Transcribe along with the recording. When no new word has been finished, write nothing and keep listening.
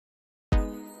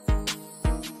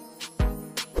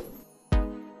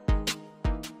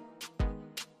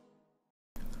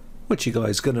What you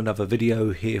guys, got another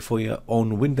video here for you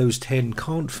on Windows 10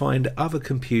 can't find other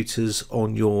computers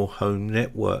on your home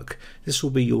network. This will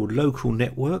be your local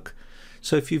network.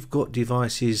 So if you've got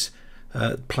devices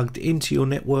plugged into your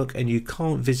network and you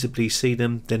can't visibly see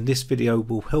them, then this video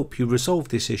will help you resolve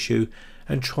this issue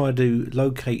and try to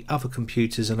locate other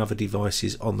computers and other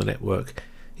devices on the network.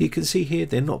 You can see here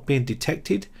they're not being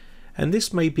detected, and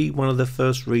this may be one of the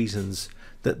first reasons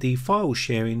that the file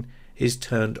sharing is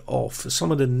turned off.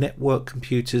 Some of the network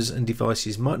computers and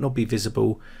devices might not be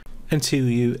visible until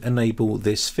you enable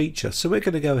this feature. So we're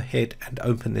going to go ahead and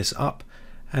open this up,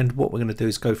 and what we're going to do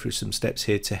is go through some steps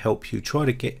here to help you try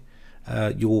to get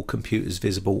your computers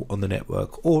visible on the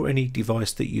network or any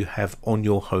device that you have on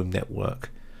your home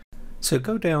network. So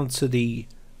go down to the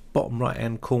bottom right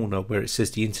hand corner where it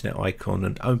says the internet icon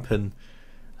and open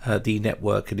the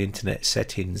network and internet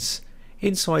settings.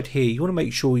 Inside here you want to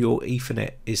make sure your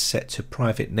Ethernet is set to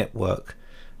private network,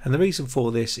 and the reason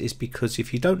for this is because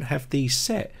if you don't have these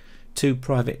set to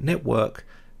private network,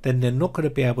 then they're not going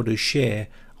to be able to share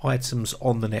items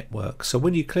on the network. So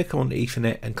when you click on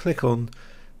Ethernet and click on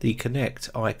the connect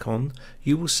icon,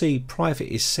 you will see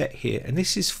private is set here, and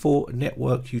this is for a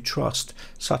network you trust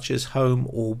such as home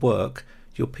or work.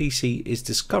 Your PC is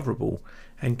discoverable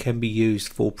and can be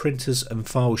used for printers and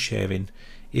file sharing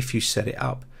if you set it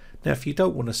up. Now if you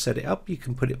don't want to set it up, you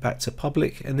can put it back to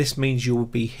public, and this means you will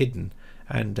be hidden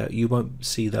and you won't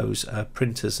see those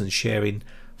printers and sharing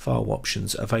file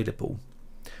options available.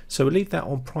 So we'll leave that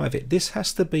on private. This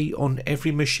has to be on every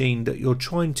machine that you're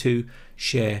trying to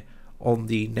share on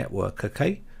the network.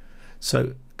 Okay,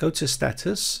 so go to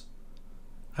status,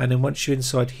 and then once you're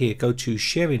inside here, go to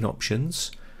sharing options,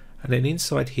 and then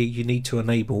inside here you need to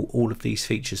enable all of these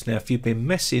features. Now if you've been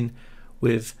messing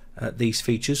with these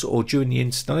features, or during the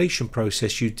installation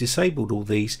process you disabled all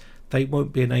these, they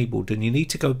won't be enabled, and you need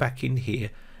to go back in here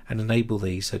and enable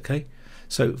these. Okay,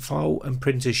 so file and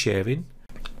printer sharing,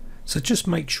 so just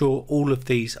make sure all of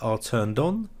these are turned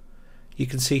on. You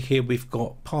can see here we've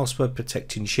got password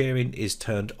protecting sharing is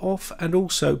turned off, and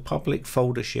also public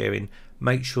folder sharing,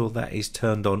 make sure that is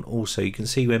turned on also. You can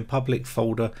see when public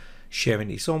folder sharing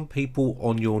is on, people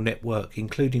on your network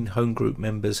including home group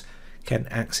members can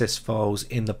access files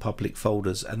in the public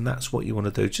folders, and that's what you want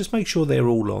to do. Just make sure they're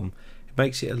all on. It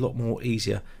makes it a lot more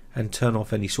easier, and turn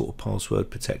off any sort of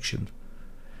password protection.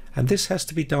 And this has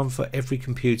to be done for every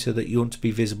computer that you want to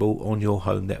be visible on your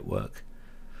home network.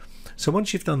 So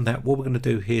once you've done that, what we're going to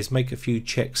do here is make a few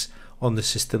checks on the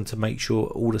system to make sure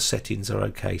all the settings are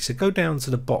okay. So go down to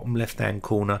the bottom left hand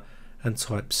corner and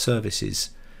type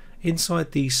services.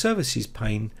 Inside the services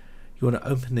pane you want to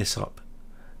open this up.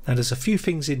 Now there's a few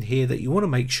things in here that you want to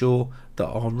make sure that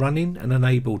are running and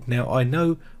enabled. Now I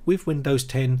know with Windows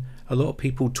 10 a lot of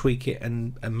people tweak it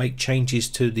and make changes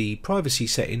to the privacy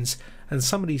settings, and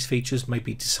some of these features may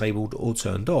be disabled or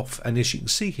turned off. And as you can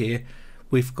see here,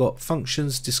 we've got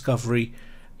functions, discovery,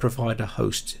 provider,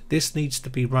 host. This needs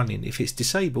to be running. If it's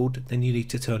disabled, then you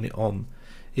need to turn it on.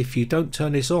 If you don't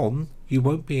turn this on, you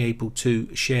won't be able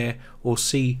to share or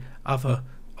see other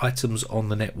items on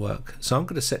the network. So I'm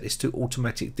going to set this to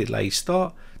automatic delay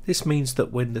start. This means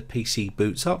that when the PC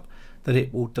boots up, that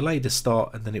it will delay the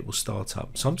start and then it will start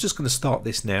up. So I'm just going to start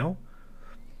this now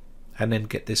and then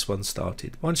get this one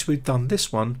started. Once we've done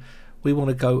this one, we want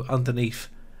to go underneath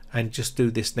and just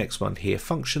do this next one here,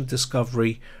 function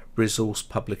discovery resource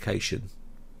publication.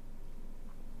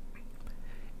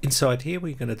 Inside here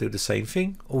we're going to do the same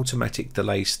thing, automatic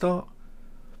delay start,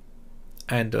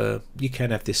 and you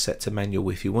can have this set to manual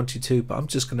if you wanted to, but I'm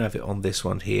just going to have it on this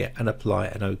one here and apply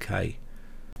and OK.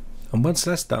 And once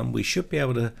that's done, we should be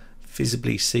able to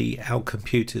visibly see our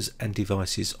computers and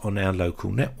devices on our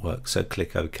local network. So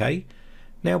click OK.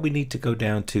 Now we need to go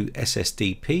down to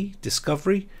SSDP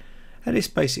discovery, and this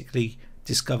basically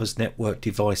discovers network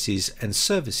devices and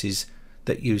services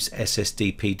that use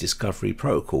SSDP discovery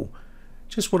protocol.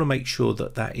 Just want to make sure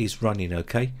that that is running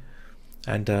okay.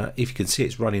 And if you can see,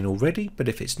 it's running already, but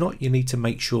if it's not, you need to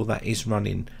make sure that is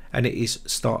running, and it is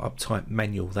startup type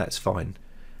manual. That's fine.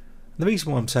 And the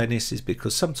reason why I'm saying this is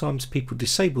because sometimes people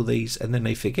disable these and then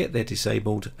they forget they're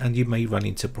disabled, and you may run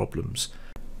into problems.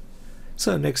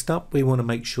 So next up, we want to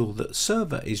make sure that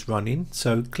server is running.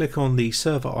 So click on the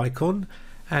server icon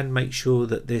and make sure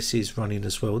that this is running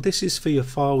as well. This is for your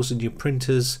files and your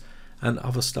printers and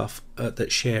other stuff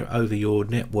that share over your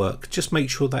network. Just make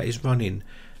sure that is running.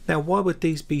 Now why would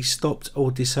these be stopped or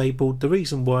disabled? The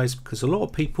reason why is because a lot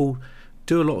of people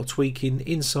do a lot of tweaking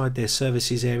inside their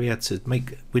services area to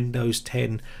make Windows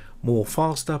 10 more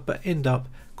faster, but end up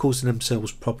causing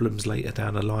themselves problems later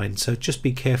down the line. So just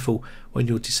be careful when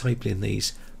you're disabling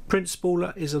these. Print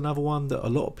spooler is another one that a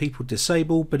lot of people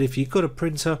disable, but if you've got a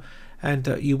printer and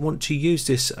you want to use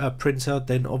this printer,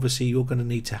 then obviously you're going to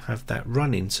need to have that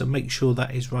running, so make sure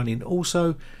that is running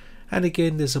also. And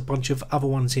again, there's a bunch of other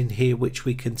ones in here which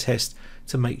we can test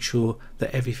to make sure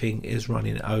that everything is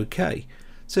running okay.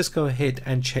 So let's go ahead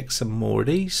and check some more of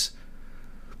these.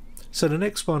 So the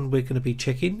next one we're going to be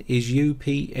checking is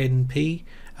UPnP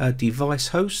device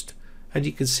host, and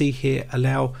you can see here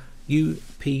allow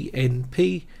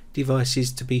UPnP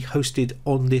devices to be hosted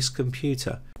on this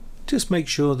computer. Just make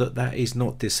sure that that is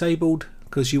not disabled,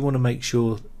 because you want to make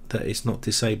sure that it's not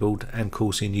disabled and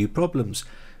causing you problems.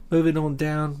 Moving on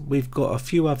down, we've got a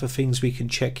few other things we can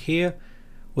check here,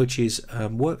 which is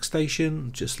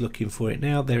workstation. Just looking for it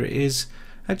now, there it is,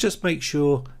 and just make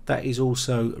sure that is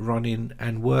also running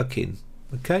and working.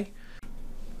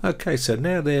 Okay, so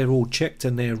now they're all checked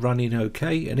and they're running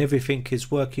okay and everything is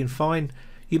working fine.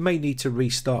 You may need to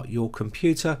restart your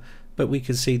computer, but we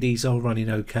can see these are running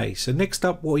okay. So next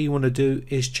up, what you want to do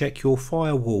is check your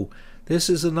firewall. This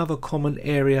is another common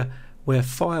area where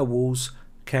firewalls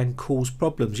can cause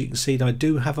problems. You can see that I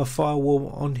do have a firewall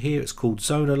on here. It's called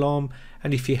Zone Alarm,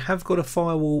 and if you have got a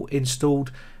firewall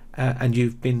installed and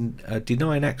you've been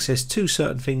denying access to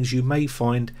certain things, you may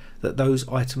find that those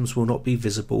items will not be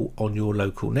visible on your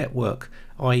local network,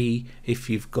 i.e. if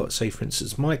you've got, say for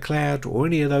instance, MyCloud or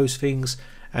any of those things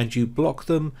and you block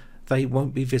them, they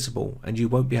won't be visible and you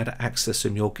won't be able to access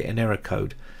them. You'll get an error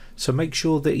code. So make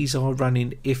sure that these are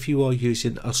running if you are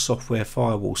using a software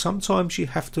firewall. Sometimes you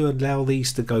have to allow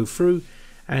these to go through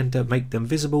and make them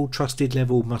visible. Trusted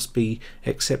level must be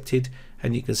accepted,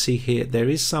 and you can see here there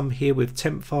is some here with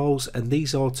temp files, and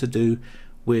these are to do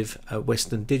with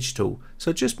Western Digital.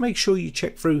 So just make sure you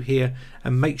check through here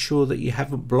and make sure that you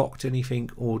haven't blocked anything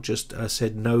or just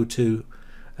said no to,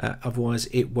 otherwise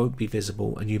it won't be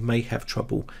visible and you may have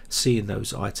trouble seeing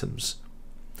those items.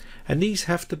 And these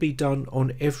have to be done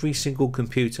on every single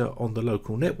computer on the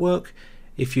local network.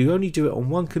 If you only do it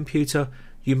on one computer,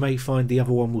 you may find the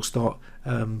other one will start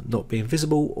not being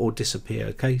visible or disappear.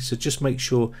 Okay, so just make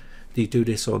sure that you do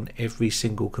this on every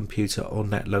single computer on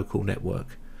that local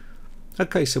network.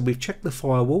 Okay, so we've checked the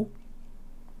firewall.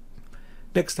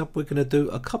 Next up, we're going to do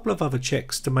a couple of other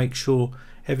checks to make sure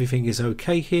everything is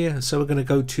okay here. So we're going to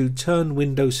go to turn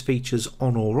Windows features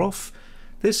on or off.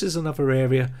 This is another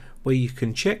area where you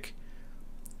can check.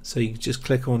 So you can just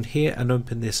click on here and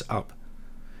open this up.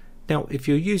 Now, if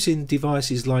you're using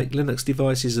devices like Linux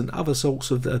devices and other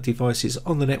sorts of devices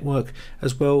on the network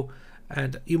as well,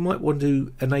 and you might want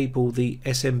to enable the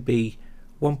SMB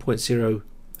 1.0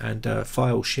 and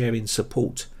file sharing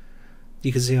support.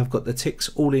 You can see I've got the ticks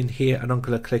all in here and I'm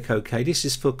going to click OK. This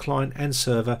is for client and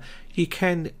server. You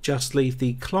can just leave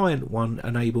the client one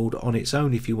enabled on its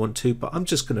own if you want to, but I'm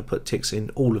just going to put ticks in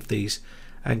all of these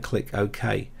and click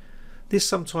OK. This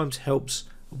sometimes helps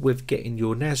with getting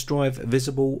your NAS drive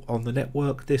visible on the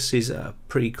network. This is a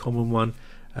pretty common one,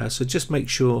 so just make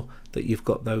sure that you've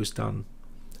got those done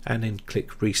and then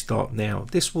click restart now.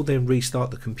 This will then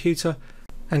restart the computer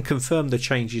and confirm the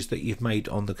changes that you've made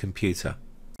on the computer.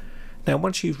 Now,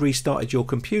 once you've restarted your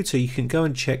computer, you can go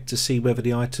and check to see whether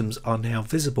the items are now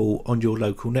visible on your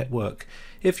local network.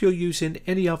 If you're using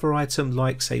any other item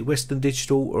like, say, Western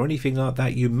Digital or anything like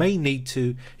that, you may need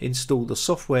to install the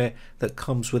software that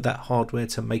comes with that hardware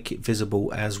to make it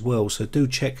visible as well. So do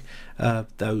check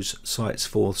those sites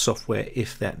for software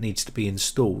if that needs to be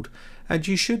installed. And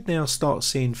you should now start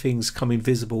seeing things coming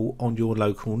visible on your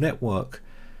local network.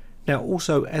 Now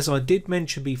also, as I did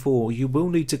mention before, you will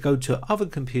need to go to other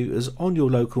computers on your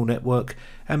local network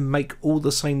and make all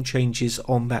the same changes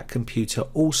on that computer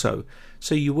also.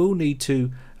 So you will need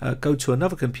to go to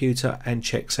another computer and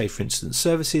check, say for instance,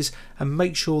 services, and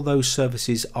make sure those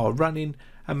services are running,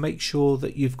 and make sure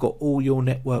that you've got all your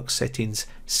network settings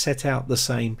set out the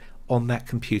same on that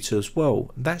computer as well.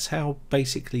 That's how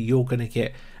basically you're going to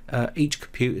get each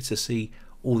computer to see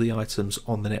all the items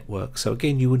on the network. So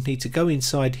again, you would need to go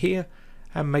inside here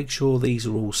and make sure these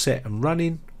are all set and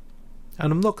running.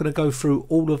 And I'm not going to go through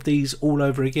all of these all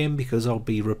over again because I'll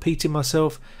be repeating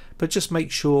myself, but just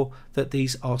make sure that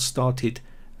these are started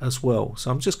as well. So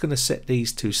I'm just going to set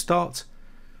these to start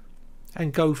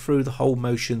and go through the whole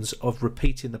motions of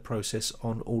repeating the process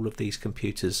on all of these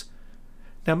computers.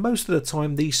 Now, most of the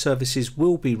time these services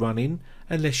will be running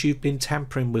unless you've been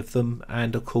tampering with them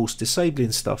and of course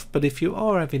disabling stuff, but if you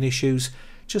are having issues,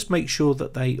 just make sure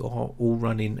that they are all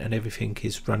running and everything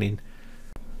is running.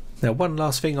 Now, one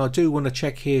last thing I do want to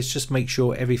check here is just make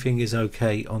sure everything is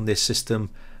okay on this system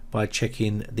by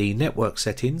checking the network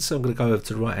settings. So I'm going to go over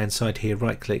to the right hand side here,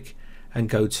 right click and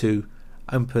go to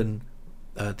open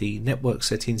the network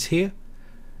settings here.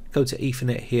 go to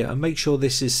Ethernet here and make sure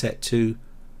this is set to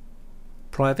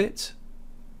private,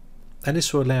 and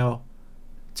this will allow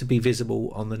to be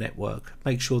visible on the network.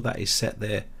 Make sure that is set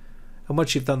there, and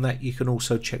once you've done that you can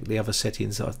also check the other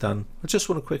settings that I've done. I just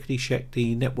want to quickly check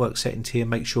the network settings here,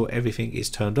 make sure everything is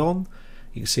turned on.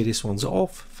 You can see this one's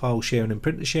off, file sharing and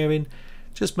printer sharing.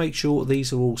 Just make sure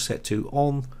these are all set to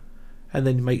on, and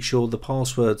then make sure the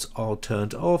passwords are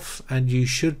turned off, and you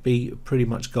should be pretty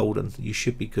much golden. You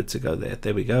should be good to go there.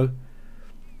 There we go,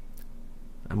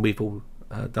 and we've all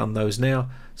done those now,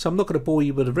 so I'm not going to bore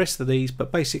you with the rest of these,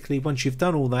 but basically once you've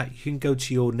done all that you can go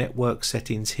to your network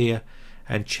settings here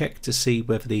and check to see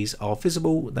whether these are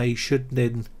visible. They should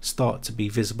then start to be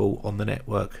visible on the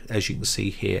network, as you can see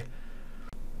here.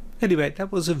 Anyway,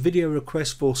 that was a video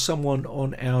request for someone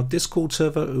on our Discord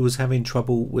server who was having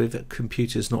trouble with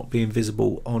computers not being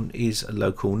visible on his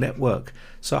local network.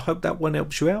 So I hope that one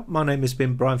helps you out. My name has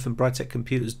been Brian from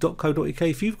briteccomputers.co.uk.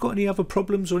 If you've got any other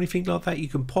problems or anything like that, you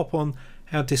can pop on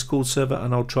our Discord server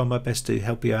and I'll try my best to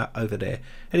help you out over there.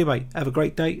 Anyway, have a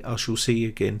great day. I shall see you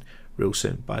again real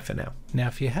soon. Bye for now. Now,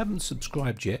 if you haven't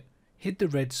subscribed yet, hit the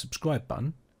red subscribe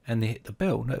button and then hit the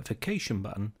bell notification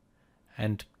button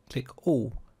and click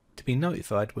all to be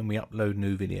notified when we upload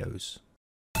new videos.